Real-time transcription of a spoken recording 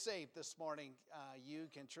Saved this morning, you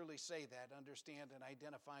can truly say that, understand and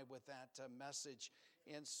identify with that message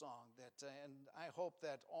in song. And I hope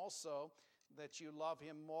that also that you love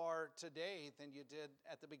him more today than you did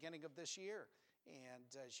at the beginning of this year.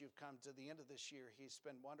 And as you've come to the end of this year, he's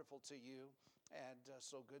been wonderful to you and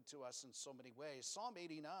so good to us in so many ways. Psalm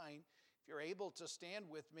 89, if you're able to stand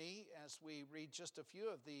with me as we read just a few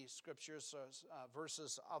of the scriptures,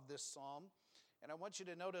 verses of this psalm. And I want you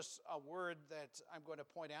to notice a word that I'm going to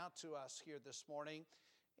point out to us here this morning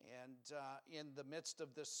and in the midst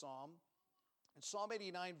of this psalm. In Psalm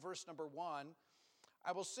 89, verse number 1,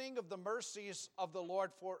 I will sing of the mercies of the Lord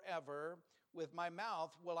forever. With my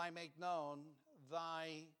mouth will I make known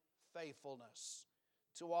thy faithfulness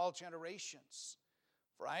to all generations.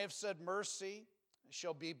 For I have said, mercy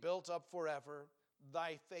shall be built up forever.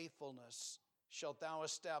 Thy faithfulness shalt thou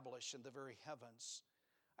establish in the very heavens.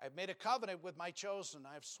 I have made a covenant with my chosen.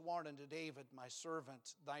 I have sworn unto David, my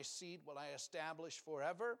servant, thy seed will I establish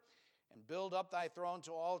forever and build up thy throne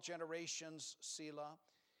to all generations, Selah.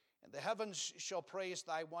 And the heavens shall praise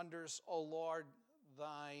thy wonders, O Lord,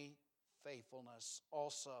 thy faithfulness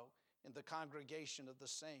also in the congregation of the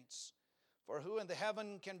saints. For who in the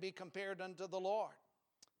heaven can be compared unto the Lord?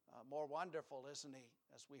 More wonderful, isn't he,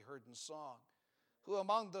 as we heard in song? Who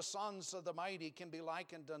among the sons of the mighty can be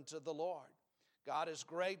likened unto the Lord? God is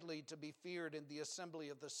greatly to be feared in the assembly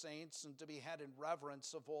of the saints and to be had in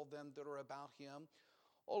reverence of all them that are about him.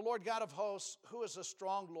 O Lord God of hosts, who is a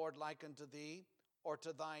strong Lord like unto thee, or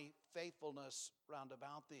to thy faithfulness round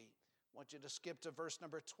about thee? I want you to skip to verse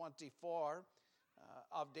number 24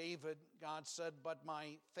 of David. God said, but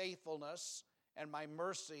my faithfulness and my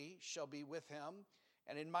mercy shall be with him,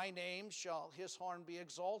 and in my name shall his horn be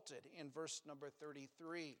exalted, in verse number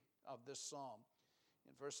 33 of this psalm.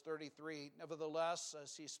 In verse 33, nevertheless,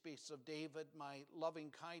 as he speaks of David, my loving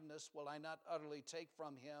kindness will I not utterly take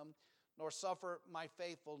from him, nor suffer my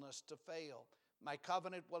faithfulness to fail. My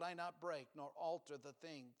covenant will I not break, nor alter the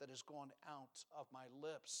thing that is gone out of my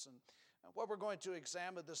lips. And what we're going to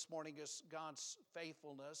examine this morning is God's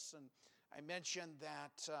faithfulness. And I mentioned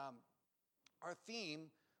that our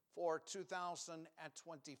theme for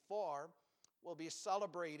 2024 will be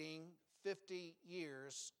celebrating 50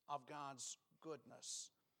 years of God's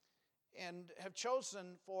goodness, and have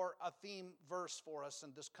chosen for a theme verse for us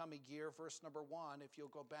in this coming year, verse number 1, if you'll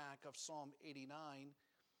go back, of Psalm 89.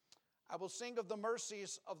 I will sing of the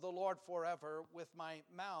mercies of the Lord forever. With my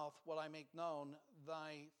mouth will I make known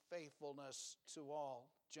thy faithfulness to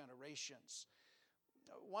all generations.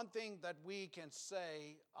 One thing that we can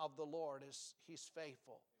say of the Lord is he's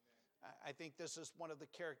faithful. I think this is one of the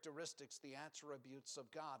characteristics, the attributes of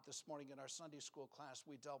God. This morning in our Sunday school class,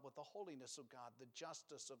 we dealt with the holiness of God, the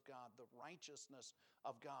justice of God, the righteousness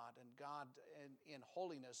of God. And God in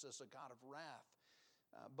holiness is a God of wrath.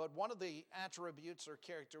 But one of the attributes or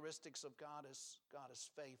characteristics of God is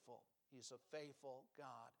faithful. He's a faithful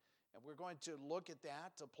God. And we're going to look at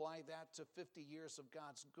that, apply that to 50 years of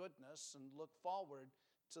God's goodness, and look forward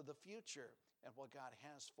to the future and what God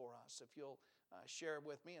has for us. If you'll share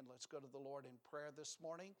with me, and let's go to the Lord in prayer this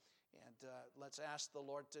morning. And let's ask the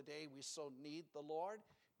Lord today. We so need the Lord.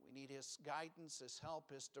 We need his guidance, his help,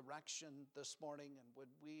 his direction this morning. And would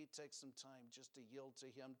we take some time just to yield to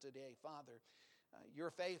him today? Father, you're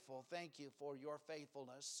faithful. Thank you for your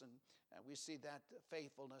faithfulness. And we see that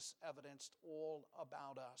faithfulness evidenced all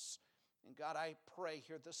about us. And God, I pray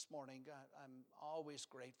here this morning, God, I'm always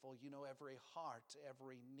grateful. You know every heart,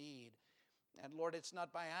 every need. And Lord, it's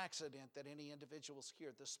not by accident that any individual's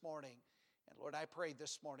here this morning. And Lord, I pray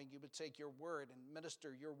this morning you would take your word and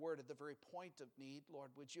minister your word at the very point of need. Lord,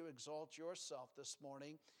 would you exalt yourself this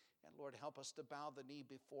morning? And Lord, help us to bow the knee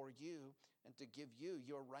before you and to give you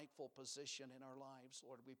your rightful position in our lives.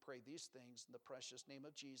 Lord, we pray these things in the precious name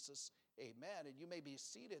of Jesus. Amen. And you may be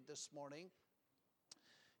seated this morning.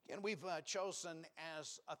 Again, we've chosen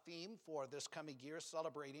as a theme for this coming year,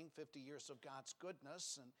 celebrating 50 years of God's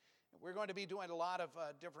goodness. And we're going to be doing a lot of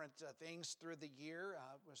different things through the year.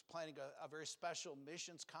 We're planning a very special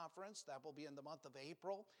missions conference that will be in the month of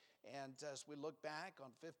April. And as we look back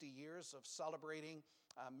on 50 years of celebrating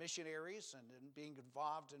missionaries and being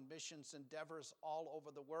involved in missions endeavors all over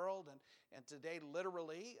the world. And today,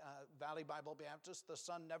 literally, Valley Bible Baptist, the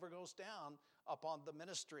sun never goes down upon the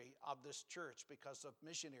ministry of this church because of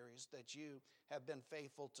missionaries that you have been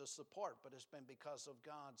faithful to support, but it's been because of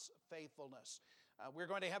God's faithfulness. We're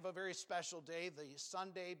going to have a very special day, the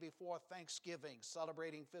Sunday before Thanksgiving,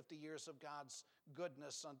 celebrating 50 years of God's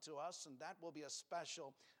goodness unto us, and that will be a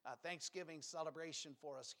special Thanksgiving celebration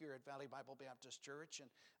for us here at Valley Bible Baptist Church.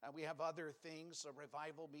 And we have other things, a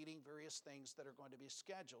revival meeting, various things that are going to be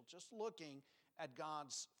scheduled, just looking at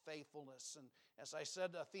God's faithfulness. And as I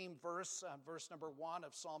said, a theme verse, verse number 1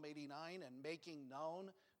 of Psalm 89, and making known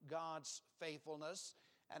God's faithfulness.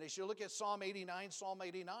 And as you look at Psalm 89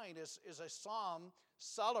 is a psalm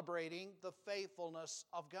celebrating the faithfulness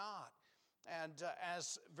of God. And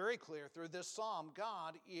as very clear through this psalm,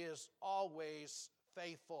 God is always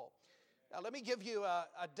faithful. Now, let me give you a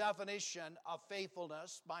definition of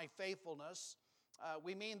faithfulness. By faithfulness,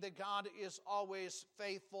 we mean that God is always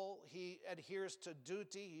faithful. He adheres to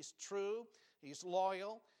duty. He's true. He's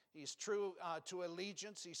loyal. He's true to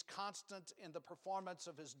allegiance. He's constant in the performance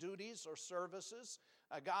of his duties or services.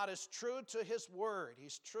 God is true to his word.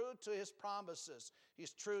 He's true to his promises.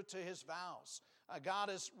 He's true to his vows. God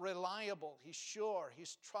is reliable. He's sure.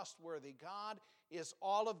 He's trustworthy. God is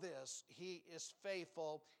all of this. He is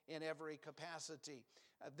faithful in every capacity.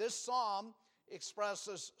 This psalm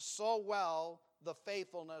expresses so well the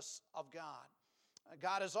faithfulness of God.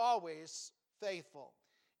 God is always faithful.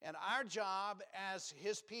 And our job as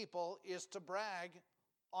his people is to brag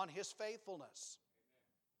on his faithfulness.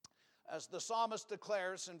 As the psalmist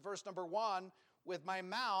declares in verse number 1, with my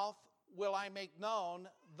mouth will I make known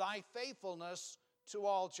thy faithfulness to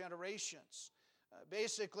all generations.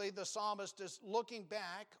 Basically, the psalmist is looking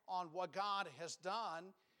back on what God has done,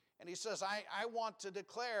 and he says, I want to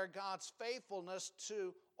declare God's faithfulness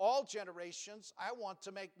to all generations. I want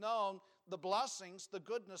to make known the blessings, the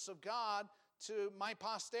goodness of God to my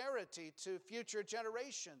posterity, to future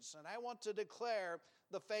generations. And I want to declare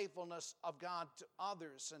the faithfulness of God to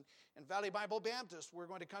others. And in Valley Bible Baptist, we're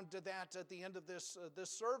going to come to that at the end of this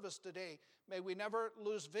service today. May we never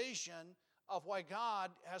lose vision of why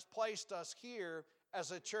God has placed us here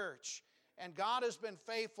as a church. And God has been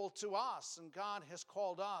faithful to us, and God has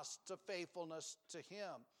called us to faithfulness to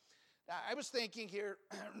him. Now, I was thinking here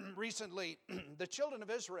recently, the children of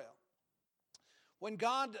Israel, when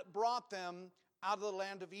God brought them out of the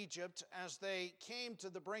land of Egypt, as they came to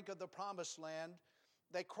the brink of the promised land,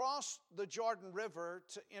 they crossed the Jordan River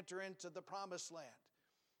to enter into the promised land.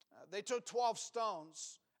 They took 12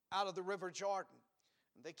 stones out of the river Jordan.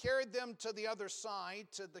 They carried them to the other side,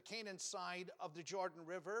 to the Canaan side of the Jordan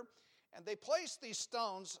River, and they placed these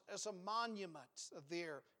stones as a monument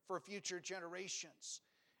there for future generations.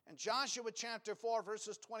 In Joshua chapter 4,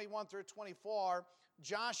 verses 21 through 24,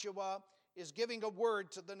 Joshua is giving a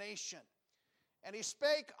word to the nation. And he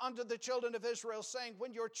spake unto the children of Israel, saying,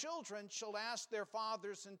 when your children shall ask their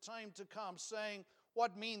fathers in time to come, saying,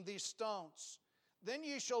 what mean these stones? Then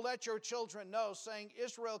ye shall let your children know, saying,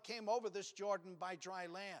 Israel came over this Jordan by dry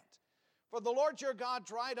land. For the Lord your God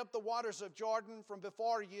dried up the waters of Jordan from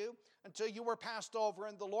before you until you were passed over.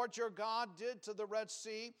 And the Lord your God did to the Red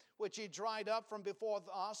Sea, which he dried up from before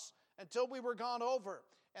us, until we were gone over.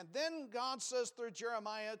 And then God says through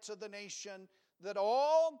Jeremiah to the nation, that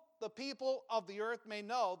all the people of the earth may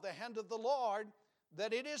know the hand of the Lord,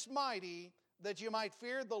 that it is mighty, that you might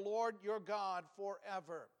fear the Lord your God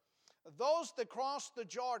forever. Those that crossed the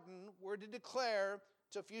Jordan were to declare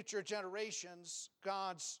to future generations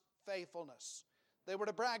God's faithfulness. They were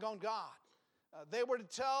to brag on God. They were to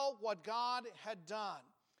tell what God had done.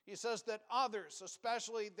 He says that others,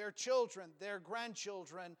 especially their children, their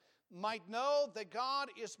grandchildren, might know that God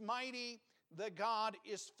is mighty, that God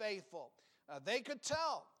is faithful. They could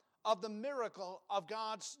tell of the miracle of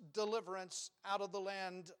God's deliverance out of the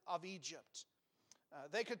land of Egypt.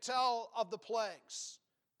 They could tell of the plagues.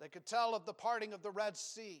 They could tell of the parting of the Red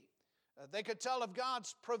Sea. They could tell of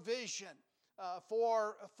God's provision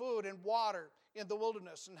for food and water in the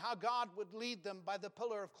wilderness, and how God would lead them by the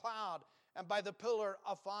pillar of cloud and by the pillar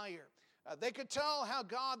of fire. They could tell how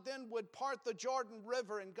God then would part the Jordan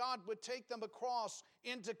River, and God would take them across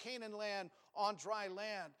into Canaan land on dry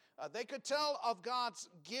land. They could tell of God's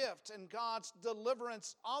gift and God's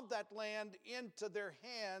deliverance of that land into their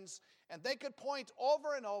hands, and they could point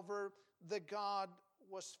over and over that God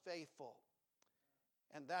was faithful.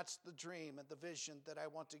 And that's the dream and the vision that I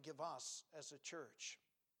want to give us as a church.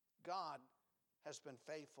 God has been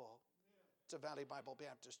faithful to Valley Bible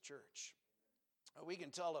Baptist Church. We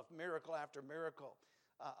can tell of miracle after miracle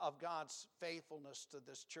of God's faithfulness to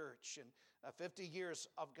this church. And 50 years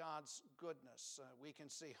of God's goodness. We can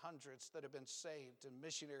see hundreds that have been saved, and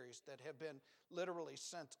missionaries that have been literally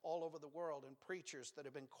sent all over the world, and preachers that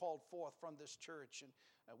have been called forth from this church.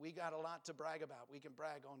 And we got a lot to brag about. We can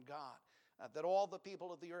brag on God. That all the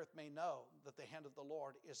people of the earth may know that the hand of the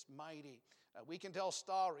Lord is mighty. We can tell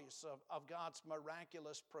stories of God's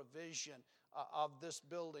miraculous provision of this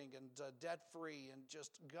building, and debt-free, and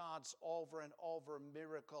just God's over and over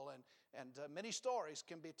miracle. And many stories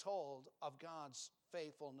can be told of God's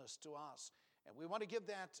faithfulness to us. And we want to give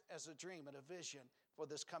that as a dream and a vision for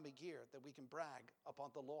this coming year, that we can brag upon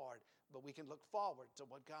the Lord, but we can look forward to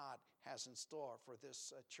what God has in store for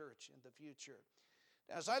this church in the future.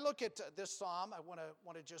 As I look at this psalm, I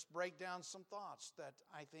want to just break down some thoughts that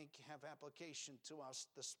I think have application to us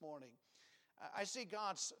this morning. I see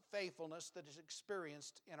God's faithfulness that is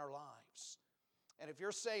experienced in our lives. And if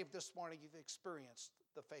you're saved this morning, you've experienced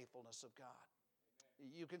the faithfulness of God.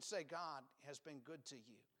 Amen. You can say God has been good to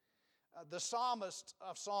you. The psalmist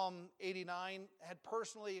of Psalm 89 had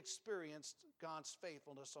personally experienced God's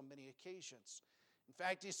faithfulness on many occasions. In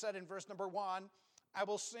fact, he said in verse number 1, I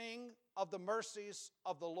will sing of the mercies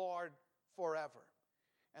of the Lord forever.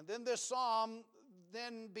 And then this psalm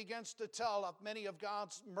then begins to tell of many of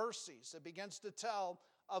God's mercies. It begins to tell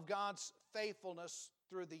of God's faithfulness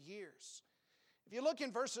through the years. If you look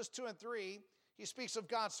in verses 2 and 3, he speaks of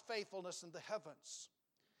God's faithfulness in the heavens.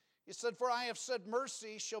 He said, for I have said,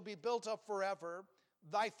 mercy shall be built up forever.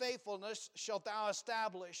 Thy faithfulness shalt thou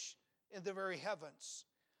establish in the very heavens.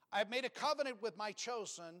 I have made a covenant with my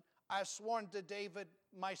chosen. I have sworn to David,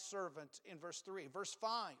 my servant, in verse 3. Verse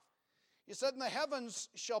 5, he said, and the heavens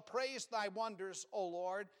shall praise thy wonders, O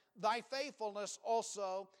Lord, thy faithfulness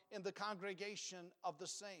also in the congregation of the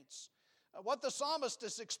saints. What the psalmist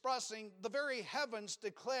is expressing, the very heavens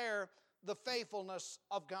declare the faithfulness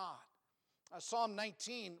of God. Psalm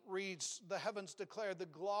 19 reads, the heavens declare the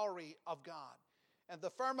glory of God, and the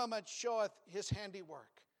firmament showeth his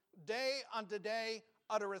handiwork. Day unto day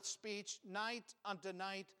uttereth speech, night unto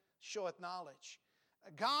night showeth knowledge.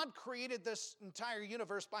 God created this entire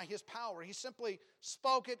universe by his power. He simply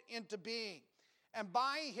spoke it into being. And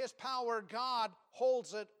by his power, God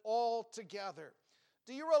holds it all together.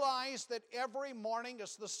 Do you realize that every morning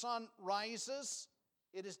as the sun rises,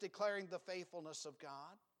 it is declaring the faithfulness of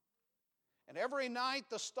God? And every night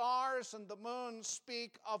the stars and the moon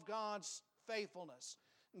speak of God's faithfulness.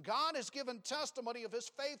 God has given testimony of his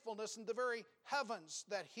faithfulness in the very heavens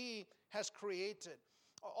that he has created.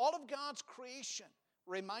 All of God's creation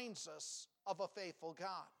reminds us of a faithful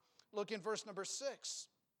God. Look in verse number 6.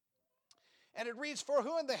 And it reads, for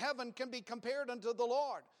who in the heaven can be compared unto the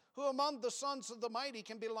Lord? Who among the sons of the mighty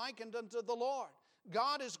can be likened unto the Lord?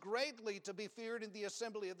 God is greatly to be feared in the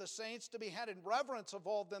assembly of the saints, to be had in reverence of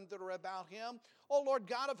all them that are about him. O Lord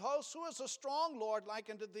God of hosts, who is a strong Lord like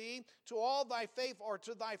unto thee, to all thy faith, or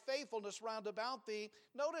to thy faithfulness round about thee?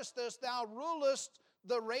 Notice this, thou rulest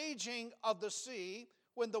the raging of the sea.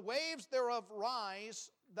 When the waves thereof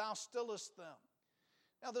rise, thou stillest them.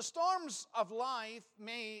 Now the storms of life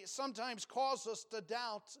may sometimes cause us to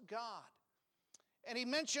doubt God. And he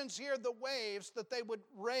mentions here the waves, that they would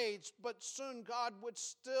rage, but soon God would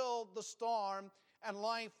still the storm and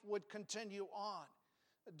life would continue on.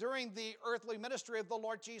 During the earthly ministry of the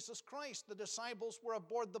Lord Jesus Christ, the disciples were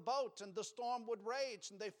aboard the boat and the storm would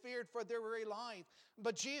rage and they feared for their very life.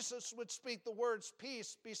 But Jesus would speak the words,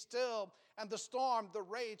 peace, be still, and the storm, the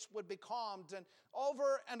rage would be calmed. And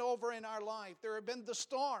over in our life, there have been the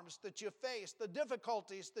storms that you've faced, the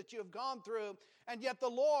difficulties that you've gone through, and yet the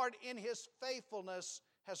Lord in his faithfulness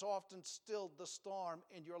has often stilled the storm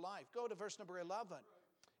in your life. Go to verse number 11.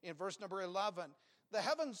 In verse number 11, the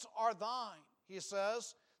heavens are thine, he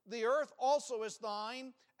says, the earth also is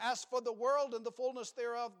thine. As for the world and the fullness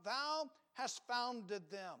thereof, thou hast founded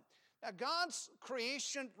them. Now, God's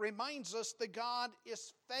creation reminds us that God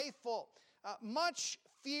is faithful. Much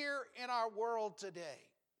fear in our world today.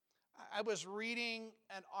 I was reading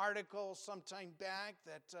an article sometime back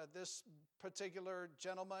that this particular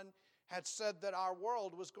gentleman had said that our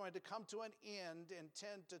world was going to come to an end in 10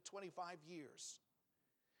 to 25 years.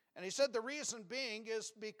 And he said the reason being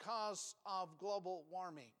is because of global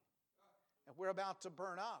warming. And we're about to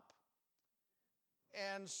burn up.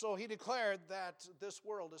 And so he declared that this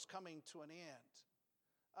world is coming to an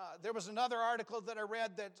end. There was another article that I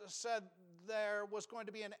read that said there was going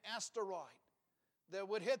to be an asteroid that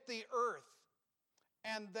would hit the earth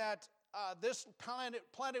and that this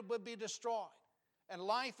planet would be destroyed. And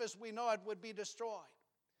life as we know it would be destroyed.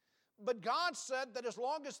 But God said that as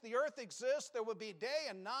long as the earth exists, there would be day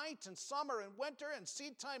and night and summer and winter and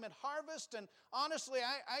seed time and harvest. And honestly,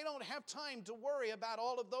 I don't have time to worry about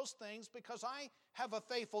all of those things because I have a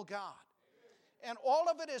faithful God. And all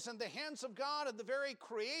of it is in the hands of God, and the very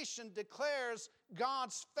creation declares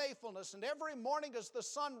God's faithfulness. And every morning as the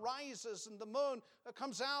sun rises and the moon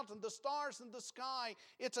comes out and the stars in the sky,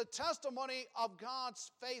 it's a testimony of God's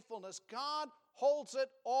faithfulness. God holds it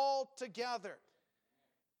all together.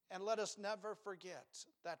 And let us never forget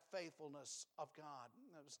that faithfulness of God.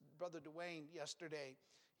 That was Brother Dwayne yesterday.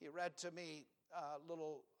 He read to me a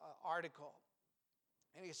little article.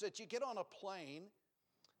 And he said, you get on a plane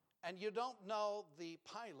and you don't know the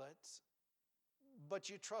pilot, but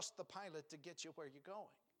you trust the pilot to get you where you're going.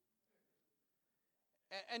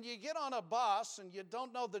 And you get on a bus and you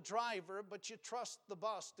don't know the driver, but you trust the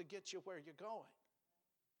bus to get you where you're going.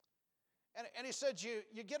 And he said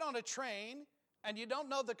you get on a train and you don't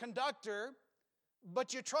know the conductor,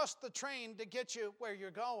 but you trust the train to get you where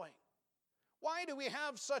you're going. Why do we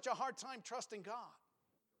have such a hard time trusting God,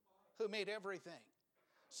 who made everything?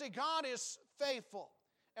 See, God is faithful,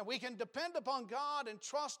 and we can depend upon God and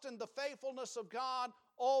trust in the faithfulness of God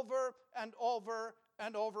over and over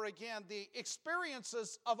and over again. The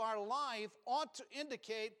experiences of our life ought to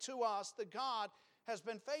indicate to us that God has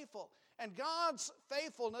been faithful. And God's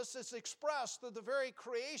faithfulness is expressed through the very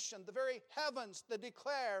creation, the very heavens that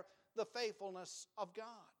declare the faithfulness of God.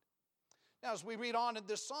 Now, as we read on in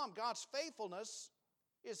this psalm, God's faithfulness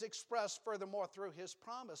is expressed furthermore through his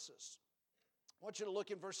promises. I want you to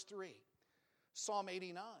look in verse 3, Psalm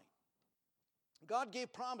 89. God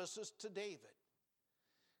gave promises to David.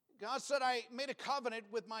 God said, I made a covenant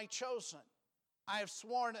with my chosen. I have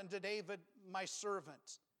sworn unto David, my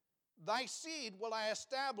servant. Thy seed will I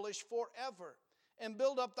establish forever, and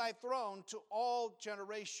build up thy throne to all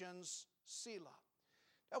generations, Selah.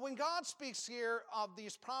 Now, when God speaks here of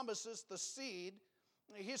these promises, the seed,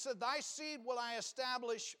 he said, thy seed will I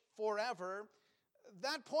establish forever.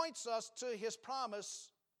 That points us to his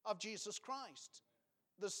promise of Jesus Christ,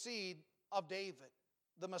 the seed of David,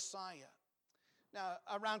 the Messiah. Now,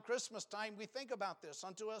 around Christmas time, we think about this.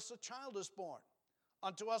 Unto us a child is born.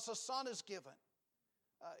 Unto us a son is given.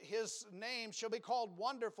 His name shall be called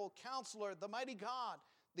Wonderful Counselor, the Mighty God,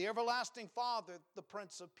 the Everlasting Father, the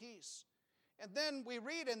Prince of Peace. And then we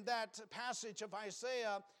read in that passage of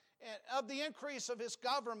Isaiah, of the increase of his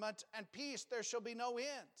government and peace there shall be no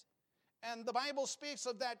end. And the Bible speaks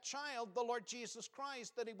of that child, the Lord Jesus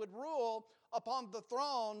Christ, that he would rule upon the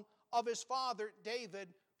throne of his father David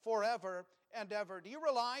forever and ever. Do you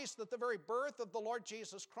realize that the very birth of the Lord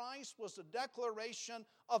Jesus Christ was a declaration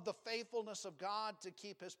of the faithfulness of God to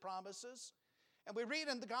keep his promises? And we read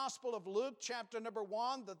in the Gospel of Luke, chapter number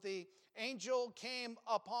 1, that the angel came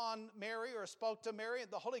upon Mary, or spoke to Mary,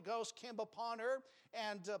 and the Holy Ghost came upon her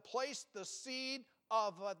and placed the seed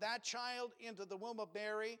of that child into the womb of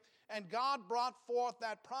Mary. And God brought forth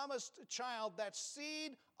that promised child, that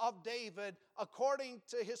seed of David, according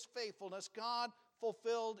to his faithfulness. God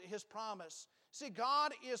fulfilled his promise. See,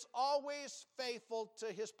 God is always faithful to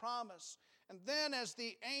his promise. And then as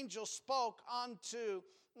the angel spoke unto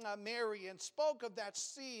Mary and spoke of that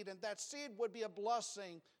seed, and that seed would be a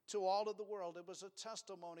blessing to all of the world, it was a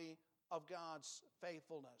testimony of God's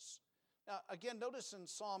faithfulness. Now, again, notice in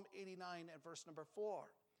Psalm 89 and verse number 4,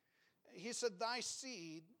 he said, thy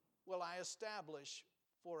seed will I establish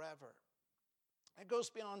forever. It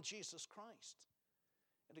goes beyond Jesus Christ.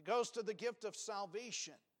 And it goes to the gift of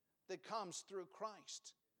salvation that comes through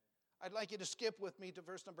Christ. I'd like you to skip with me to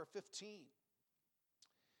verse number 15.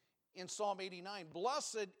 In Psalm 89,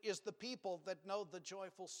 blessed is the people that know the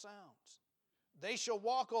joyful sound. They shall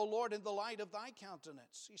walk, O Lord, in the light of thy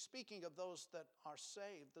countenance. He's speaking of those that are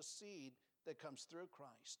saved, the seed that comes through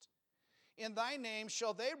Christ. In thy name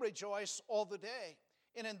shall they rejoice all the day,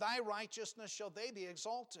 and in thy righteousness shall they be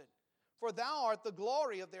exalted. For thou art the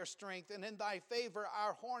glory of their strength, and in thy favor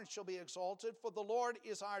our horn shall be exalted. For the Lord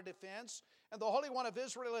is our defense, and the Holy One of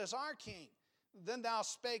Israel is our King. Then thou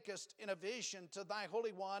spakest in a vision to thy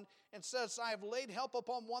Holy One, and saidst, I have laid help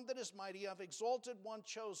upon one that is mighty, I have exalted one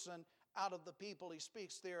chosen out of the people. He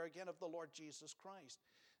speaks there again of the Lord Jesus Christ.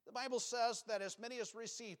 The Bible says that as many as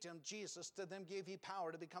received him, Jesus, to them gave he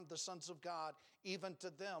power to become the sons of God, even to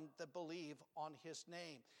them that believe on his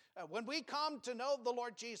name. When we come to know the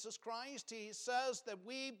Lord Jesus Christ, he says that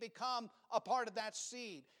we become a part of that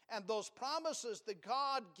seed. And those promises that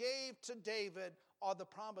God gave to David are the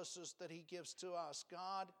promises that he gives to us.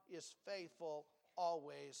 God is faithful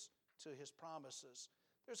always to his promises.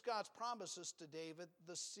 There's God's promises to David,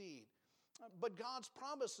 the seed. But God's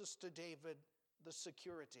promises to David, the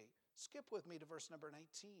security. Skip with me to verse number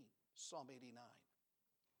 19, Psalm 89.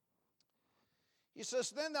 He says,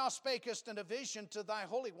 then thou spakest in a vision to thy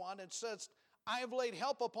Holy One, and saidst, I have laid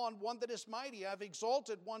help upon one that is mighty. I have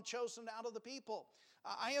exalted one chosen out of the people.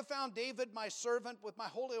 I have found David my servant. With my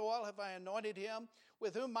holy oil have I anointed him.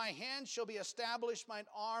 With whom my hand shall be established, mine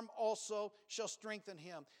arm also shall strengthen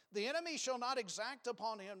him. The enemy shall not exact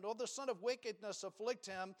upon him, nor the son of wickedness afflict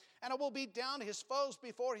him. And I will beat down his foes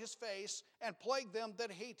before his face, and plague them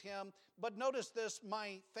that hate him. But notice this,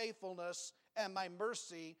 my faithfulness and my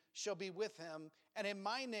mercy shall be with him, and in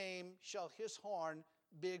my name shall his horn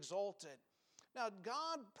be exalted. Now,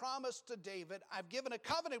 God promised to David, I've given a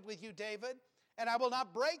covenant with you, David, And I will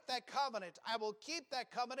not break that covenant. I will keep that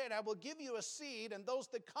covenant. I will give you a seed, and those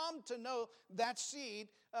that come to know that seed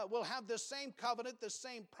will have the same covenant, the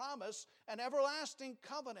same promise, an everlasting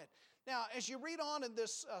covenant. Now, as you read on in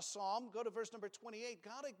this psalm, go to verse number 28,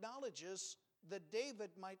 God acknowledges that David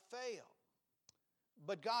might fail,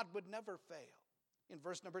 but God would never fail. In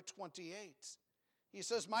verse number 28, he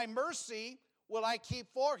says, my mercy will I keep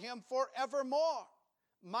for him forevermore.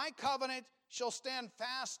 My covenant shall stand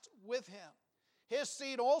fast with him. His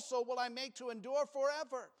seed also will I make to endure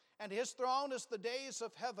forever, and his throne is the days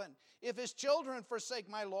of heaven. If his children forsake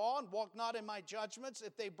my law and walk not in my judgments,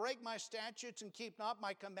 if they break my statutes and keep not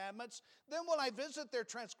my commandments, then will I visit their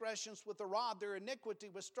transgressions with a rod, their iniquity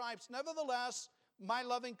with stripes. Nevertheless, my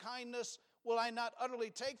loving kindness will I not utterly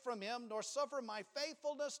take from him, nor suffer my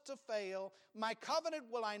faithfulness to fail. My covenant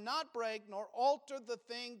will I not break, nor alter the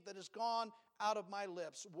thing that is gone out of my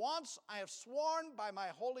lips. Once I have sworn by my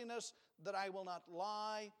holiness that I will not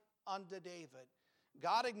lie unto David.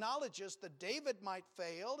 God acknowledges that David might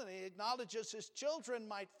fail, and he acknowledges his children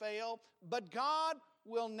might fail, but God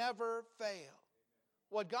will never fail.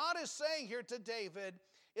 What God is saying here to David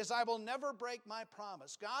is, I will never break my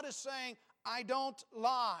promise. God is saying, I don't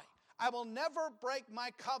lie. I will never break my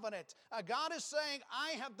covenant. God is saying,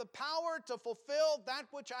 I have the power to fulfill that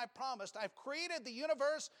which I promised. I've created the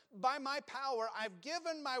universe by my power. I've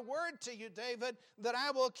given my word to you, David, that I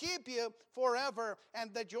will keep you forever,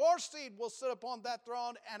 and that your seed will sit upon that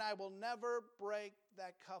throne, and I will never break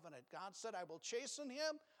that covenant. God said, I will chasten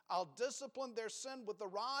him. I'll discipline their sin with the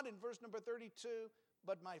rod in verse number 32,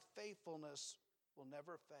 but my faithfulness will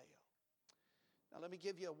never fail. Now let me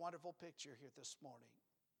give you a wonderful picture here this morning.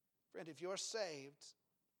 Friend, if you're saved,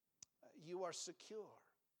 you are secure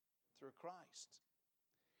through Christ.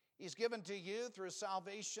 He's given to you through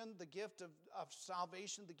salvation, the gift of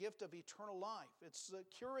salvation, the gift of eternal life. It's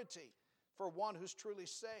security for one who's truly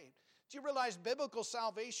saved. Do you realize biblical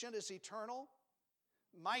salvation is eternal?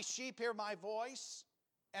 My sheep hear my voice,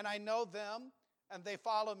 and I know them, and they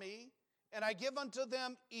follow me, and I give unto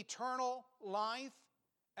them eternal life,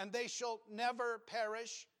 and they shall never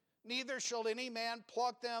perish, neither shall any man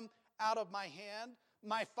pluck them out of my hand.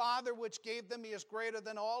 My Father which gave them, he is greater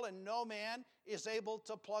than all, and no man is able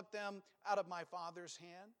to pluck them out of my Father's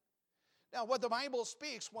hand. Now, what the Bible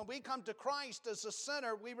speaks, when we come to Christ as a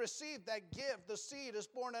sinner, we receive that gift. The seed is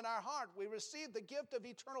born in our heart. We receive the gift of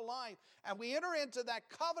eternal life, and we enter into that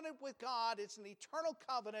covenant with God. It's an eternal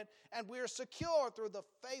covenant, and we are secure through the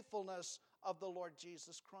faithfulness of the Lord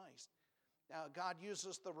Jesus Christ. Now, God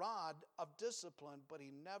uses the rod of discipline, but he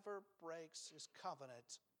never breaks his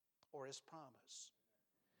covenant or his promise.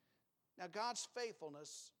 Now, God's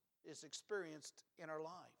faithfulness is experienced in our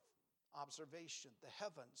life. Observation, the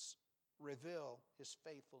heavens reveal his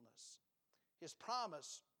faithfulness. His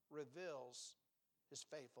promise reveals his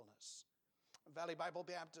faithfulness. In Valley Bible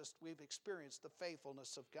Baptist, we've experienced the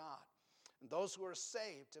faithfulness of God. And those who are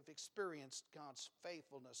saved have experienced God's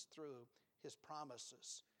faithfulness through his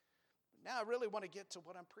promises. Now I really want to get to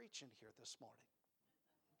what I'm preaching here this morning.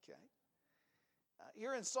 Okay?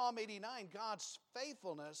 Here in Psalm 89, God's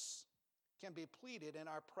faithfulness can be pleaded in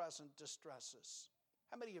our present distresses.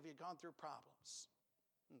 How many of you have gone through problems?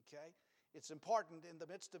 Okay? It's important in the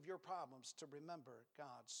midst of your problems to remember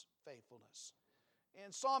God's faithfulness.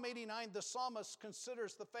 In Psalm 89, the psalmist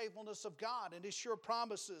considers the faithfulness of God and his sure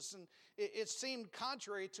promises, and it seemed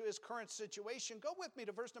contrary to his current situation. Go with me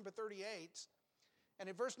to verse number 38. And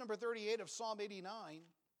in verse number 38 of Psalm 89,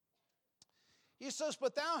 he says,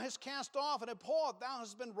 but thou hast cast off and abhorred, thou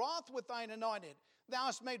hast been wroth with thine anointed. Thou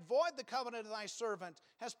hast made void the covenant of thy servant,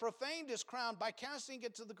 hast profaned his crown by casting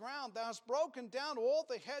it to the ground. Thou hast broken down all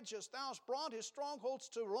the hedges. Thou hast brought his strongholds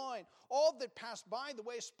to ruin. All that pass by the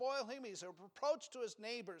way spoil him. He is a reproach to his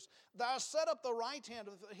neighbors. Thou hast set up the right hand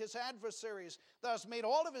of his adversaries. Thou hast made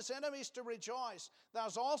all of his enemies to rejoice. Thou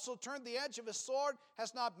hast also turned the edge of his sword,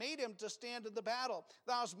 hast not made him to stand in the battle.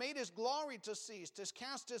 Thou hast made his glory to cease, hast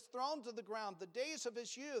cast his throne to the ground. The days of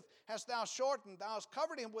his youth hast thou shortened. Thou hast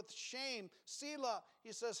covered him with shame. Selah.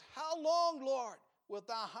 He says, how long, Lord, wilt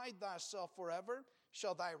thou hide thyself forever?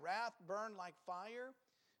 Shall thy wrath burn like fire?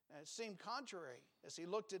 And it seemed contrary. As he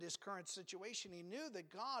looked at his current situation, he knew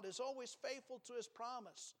that God is always faithful to his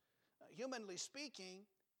promise. Humanly speaking,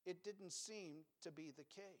 it didn't seem to be the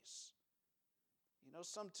case. You know,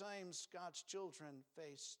 sometimes God's children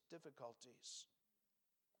face difficulties,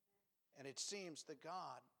 and it seems that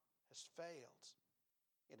God has failed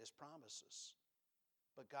in his promises.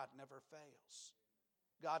 But God never fails.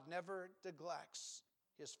 God never neglects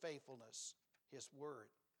his faithfulness, his word.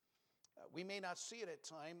 We may not see it at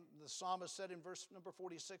times. The psalmist said in verse number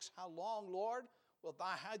 46, how long, Lord, Wilt thou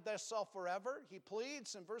hide thyself forever? He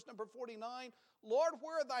pleads in verse number 49, Lord,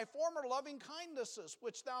 where are thy former loving kindnesses,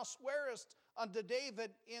 which thou swearest unto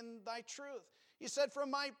David in thy truth? He said, from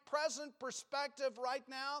my present perspective right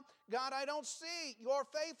now, God, I don't see your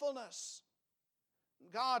faithfulness.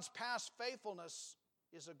 God's past faithfulness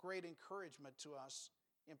is a great encouragement to us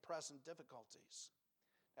in present difficulties.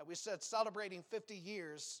 And we said celebrating 50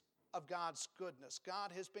 years of God's goodness.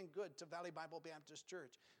 God has been good to Valley Bible Baptist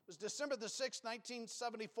Church. It was December the 6th,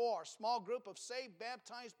 1974. A small group of saved,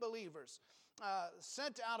 baptized believers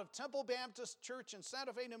sent out of Temple Baptist Church in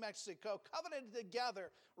Santa Fe, New Mexico, covenanted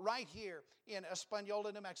together right here in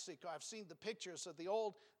Española, New Mexico. I've seen the pictures of the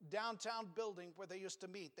old downtown building where they used to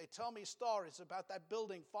meet. They tell me stories about that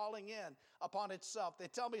building falling in upon itself. They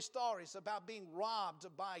tell me stories about being robbed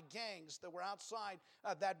by gangs that were outside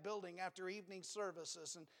that building after evening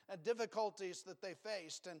services and difficulties that they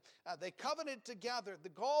faced. And they covenanted together. The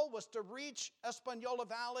goal was to reach Española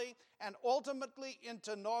Valley and ultimately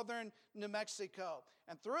into northern New Mexico.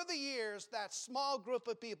 And through the years, that small group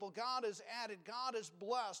of people, God has added, God has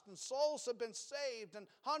blessed, and souls have been saved, and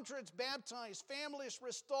hundreds baptized, families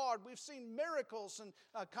restored. We've seen miracles and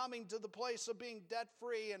coming to the place of being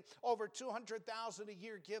debt-free, and over $200,000 a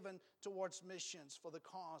year given towards missions for the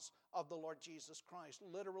cause of the Lord Jesus Christ.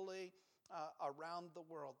 Literally, around the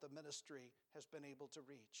world, the ministry has been able to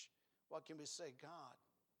reach. What can we say? God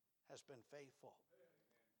has been faithful.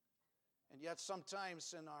 And yet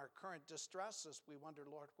sometimes in our current distresses, we wonder,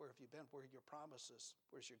 Lord, where have you been? Where are your promises?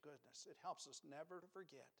 Where's your goodness? It helps us never to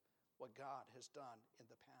forget what God has done in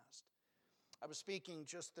the past. I was speaking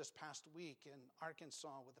just this past week in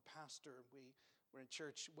Arkansas with a pastor. We were in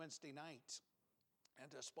church Wednesday night, and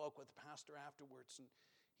I spoke with the pastor afterwards, and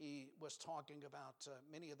he was talking about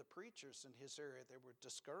many of the preachers in his area. They were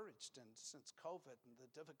discouraged since COVID and the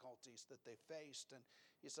difficulties that they faced. And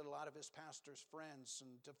he said a lot of his pastor's friends and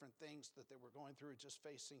different things that they were going through, just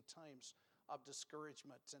facing times of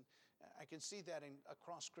discouragement. And I can see that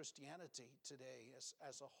across Christianity today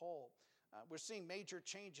as a whole. We're seeing major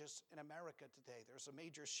changes in America today. There's a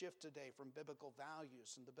major shift today from biblical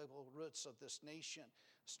values and the biblical roots of this nation.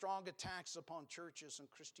 Strong attacks upon churches and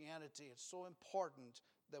Christianity. It's so important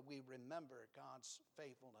that we remember God's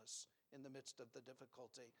faithfulness in the midst of the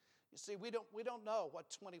difficulty. You see, we don't know what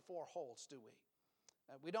 24 holds, do we?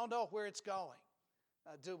 We don't know where it's going,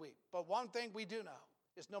 do we? But one thing we do know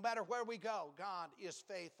is no matter where we go, God is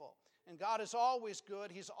faithful. And God is always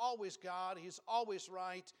good. He's always God. He's always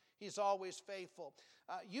right. He's always faithful.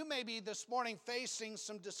 You may be this morning facing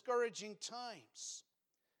some discouraging times.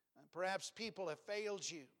 Perhaps people have failed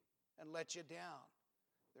you and let you down.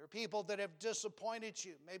 There are people that have disappointed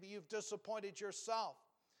you. Maybe you've disappointed yourself.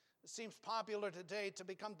 It seems popular today to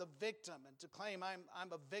become the victim and to claim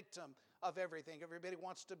I'm a victim of everything. Everybody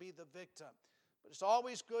wants to be the victim. But it's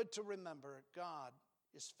always good to remember God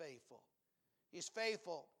is faithful. He's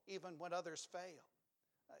faithful even when others fail.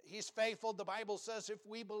 He's faithful, the Bible says, if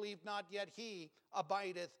we believe not, yet he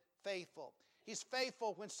abideth faithful. He's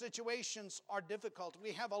faithful when situations are difficult.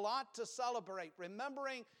 We have a lot to celebrate.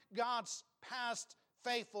 Remembering God's past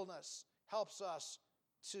faithfulness helps us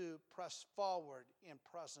to press forward in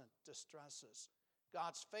present distresses.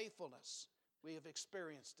 God's faithfulness, we have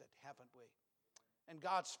experienced it, haven't we? And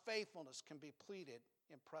God's faithfulness can be pleaded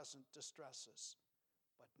in present distresses.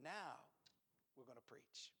 But now we're going to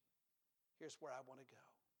preach. Here's where I want to go.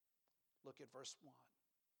 Look at verse 1.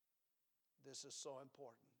 This is so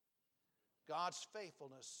important. God's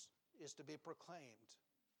faithfulness is to be proclaimed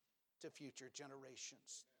to future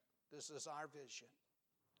generations. This is our vision.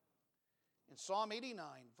 In Psalm 89,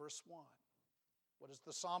 verse 1, what does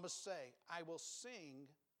the psalmist say? I will sing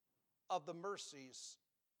of the mercies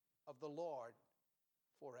of the Lord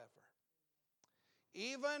forever.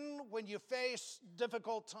 Even when you face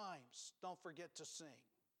difficult times, don't forget to sing.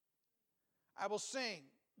 I will sing.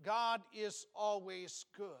 God is always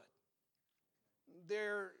good.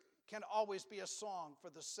 There can always be a song for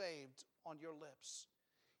the saved on your lips.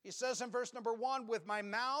 He says in verse number 1, with my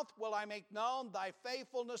mouth will I make known thy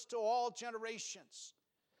faithfulness to all generations.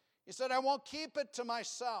 He said, I won't keep it to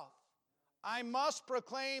myself. I must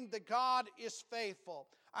proclaim that God is faithful.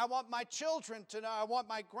 I want my children to know. I want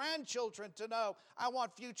my grandchildren to know. I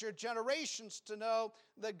want future generations to know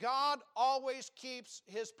that God always keeps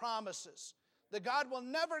his promises. That God will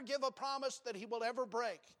never give a promise that he will ever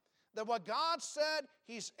break. That what God said,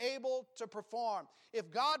 he's able to perform. If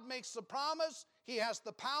God makes a promise, he has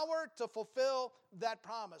the power to fulfill that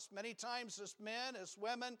promise. Many times as men, as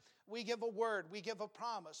women, we give a word, we give a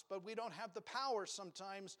promise, but we don't have the power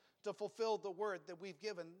sometimes to fulfill the word that we've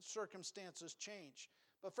given. Circumstances change.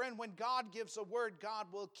 But friend, when God gives a word, God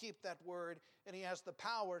will keep that word, and He has the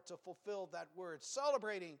power to fulfill that word.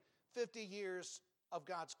 Celebrating 50 years of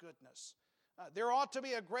God's goodness. There ought to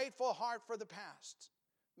be a grateful heart for the past.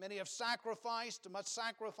 Many have sacrificed. Much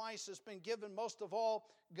sacrifice has been given. Most of all,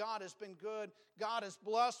 God has been good. God is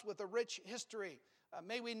blessed with a rich history.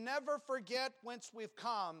 May we never forget whence we've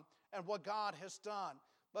come and what God has done.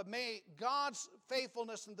 But may God's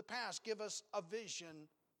faithfulness in the past give us a vision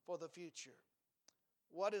for the future.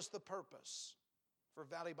 What is the purpose for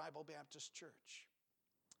Valley Bible Baptist Church?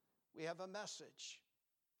 We have a message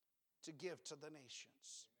to give to the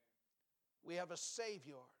nations. We have a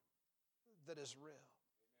Savior that is real.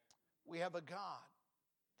 We have a God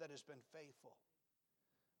that has been faithful.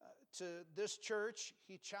 To this church,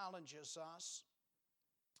 He challenges us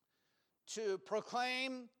to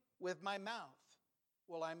proclaim, with my mouth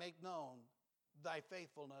will I make known thy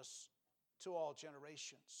faithfulness to all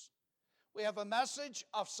generations. We have a message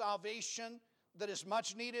of salvation that is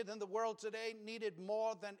much needed in the world today, needed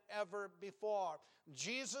more than ever before.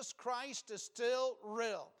 Jesus Christ is still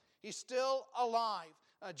real. He's still alive.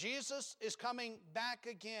 Jesus is coming back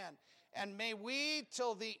again. And may we,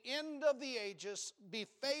 till the end of the ages, be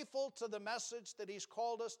faithful to the message that He's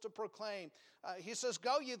called us to proclaim. He says,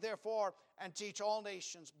 go ye therefore and teach all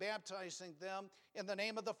nations, baptizing them in the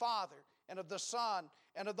name of the Father and of the Son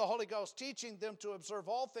and of the Holy Ghost, teaching them to observe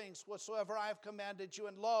all things whatsoever I have commanded you.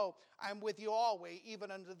 And lo, I am with you always,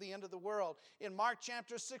 even unto the end of the world. In Mark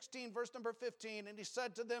chapter 16, verse number 15, and He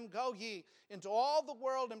said to them, go ye into all the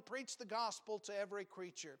world and preach the gospel to every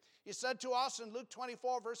creature. He said to us in Luke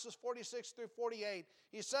 24, verses 46 through 48,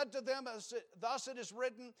 He said to them, thus it is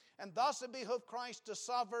written, and thus it behooved Christ to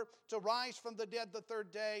suffer, to rise from the dead the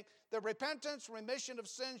third day, that repentance, remission of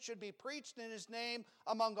sins should be preached in His name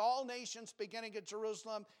among all nations, beginning at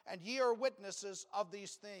Jerusalem, and ye are witnesses of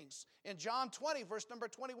these things. In John 20, verse number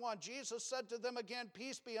 21, Jesus said to them again,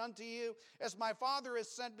 peace be unto you. As my Father has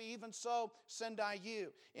sent me, even so send I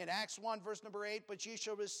you. In Acts 1, verse number 8, but ye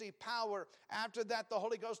shall receive power. After that the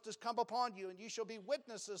Holy Ghost is come upon you, and ye shall be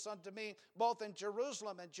witnesses unto me, both in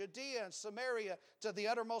Jerusalem and Judea and Samaria, to the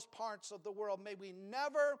uttermost parts of the world. May we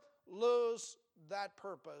never lose that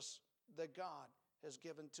purpose that God has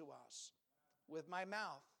given to us. With my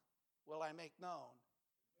mouth will I make known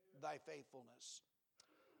thy faithfulness.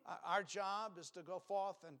 Our job is to go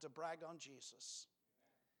forth and to brag on Jesus.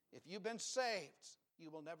 If you've been saved, you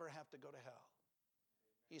will never have to go to hell.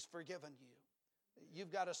 He's forgiven you.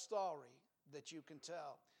 You've got a story that you can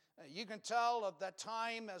tell. You can tell of that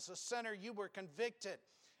time as a sinner you were convicted,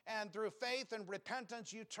 and through faith and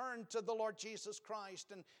repentance you turned to the Lord Jesus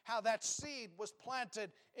Christ, and how that seed was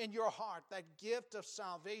planted in your heart. That gift of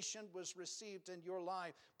salvation was received in your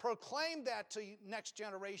life. Proclaim that to next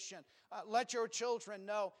generation. Let your children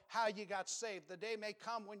know how you got saved. The day may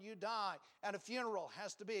come when you die and a funeral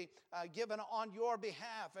has to be given on your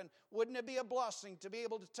behalf. And wouldn't it be a blessing to be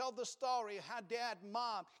able to tell the story of how Dad and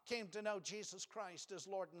Mom came to know Jesus Christ as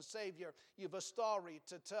Lord and Savior? You've a story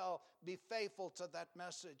to tell. Be faithful to that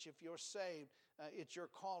message. If you're saved, it's your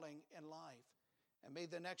calling in life. And may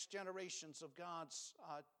the next generations of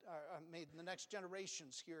may the next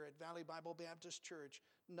generations here at Valley Bible Baptist Church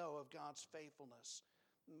know of God's faithfulness.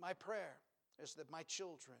 My prayer is that my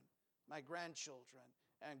children, my grandchildren,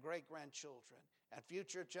 and great-grandchildren, and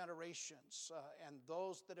future generations, and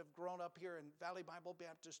those that have grown up here in Valley Bible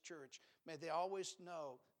Baptist Church, may they always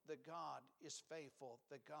know that God is faithful,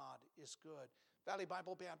 that God is good. Valley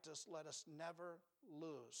Bible Baptist, let us never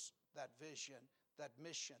lose that vision, that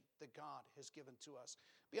mission that God has given to us.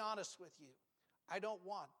 Be honest with you, I don't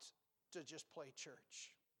want to just play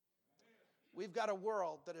church. We've got a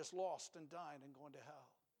world that is lost and dying and going to hell.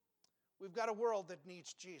 We've got a world that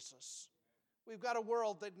needs Jesus. We've got a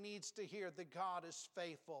world that needs to hear that God is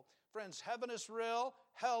faithful. Friends, heaven is real,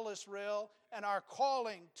 hell is real, and our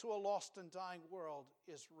calling to a lost and dying world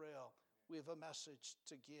is real. We have a message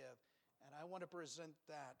to give. And I want to present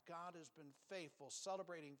that. God has been faithful,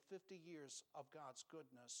 celebrating 50 years of God's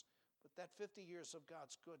goodness. But that 50 years of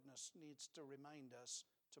God's goodness needs to remind us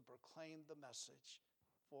to proclaim the message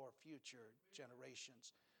for future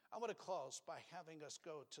generations. I want to close by having us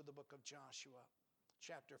go to the book of Joshua,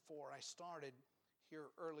 chapter 4. I started here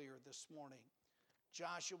earlier this morning.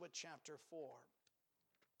 Joshua chapter 4.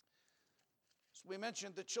 So we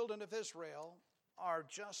mentioned the children of Israel are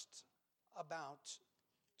just about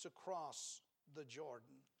to cross the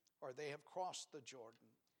Jordan, or they have crossed the Jordan.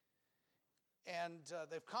 And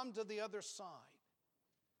they've come to the other side.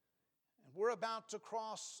 And we're about to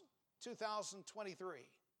cross 2023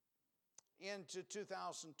 into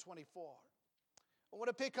 2024. I want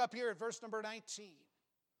to pick up here at verse number 19.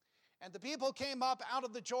 And the people came up out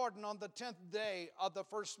of the Jordan on the 10th day of the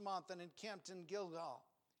first month and encamped in Gilgal,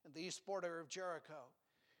 in the east border of Jericho.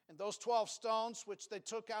 And those 12 stones which they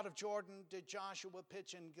took out of Jordan did Joshua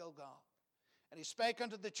pitch in Gilgal. And he spake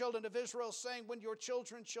unto the children of Israel, saying, when your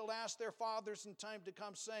children shall ask their fathers in time to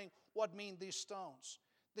come, saying, what mean these stones?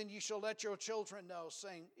 Then ye shall let your children know,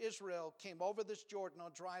 saying, Israel came over this Jordan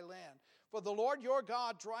on dry land. For the Lord your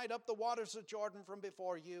God dried up the waters of Jordan from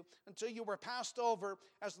before you, until you were passed over,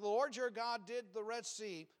 as the Lord your God did the Red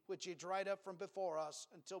Sea, which he dried up from before us,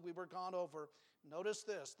 until we were gone over. Notice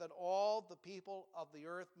this, that all the people of the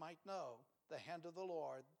earth might know the hand of the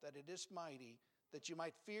Lord, that it is mighty, that you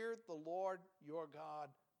might fear the Lord your God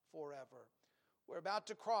forever. We're about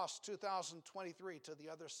to cross 2023 to the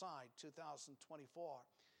other side, 2024.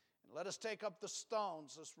 And let us take up the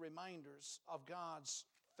stones as reminders of God's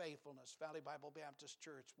faithfulness. Valley Bible Baptist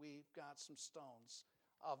Church, we've got some stones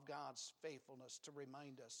of God's faithfulness to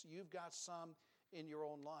remind us. You've got some in your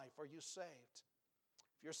own life. Are you saved?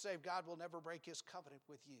 If you're saved, God will never break his covenant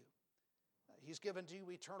with you. He's given to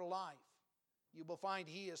you eternal life. You will find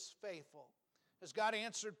he is faithful. Has God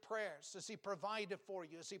answered prayers? Has he provided for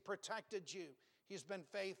you? Has he protected you? He's been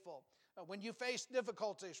faithful. When you face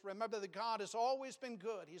difficulties, remember that God has always been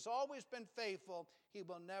good. He's always been faithful. He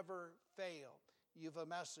will never fail. You've a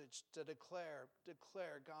message to declare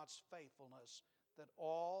God's faithfulness, that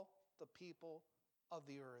all the people of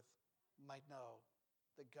the earth might know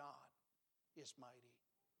that God is mighty.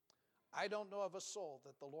 I don't know of a soul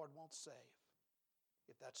that the Lord won't save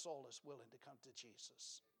if that soul is willing to come to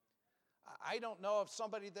Jesus. I don't know of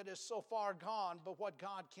somebody that is so far gone, but what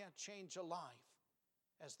God can't change a life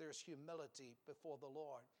as there's humility before the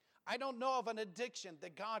Lord. I don't know of an addiction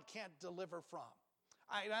that God can't deliver from.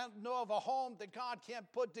 I don't know of a home that God can't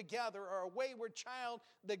put together, or a wayward child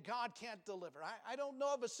that God can't deliver. I don't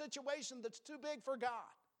know of a situation that's too big for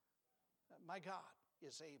God. My God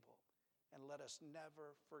is able, and let us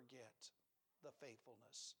never forget the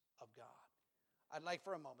faithfulness of God. I'd like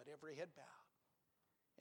for a moment, every head bowed,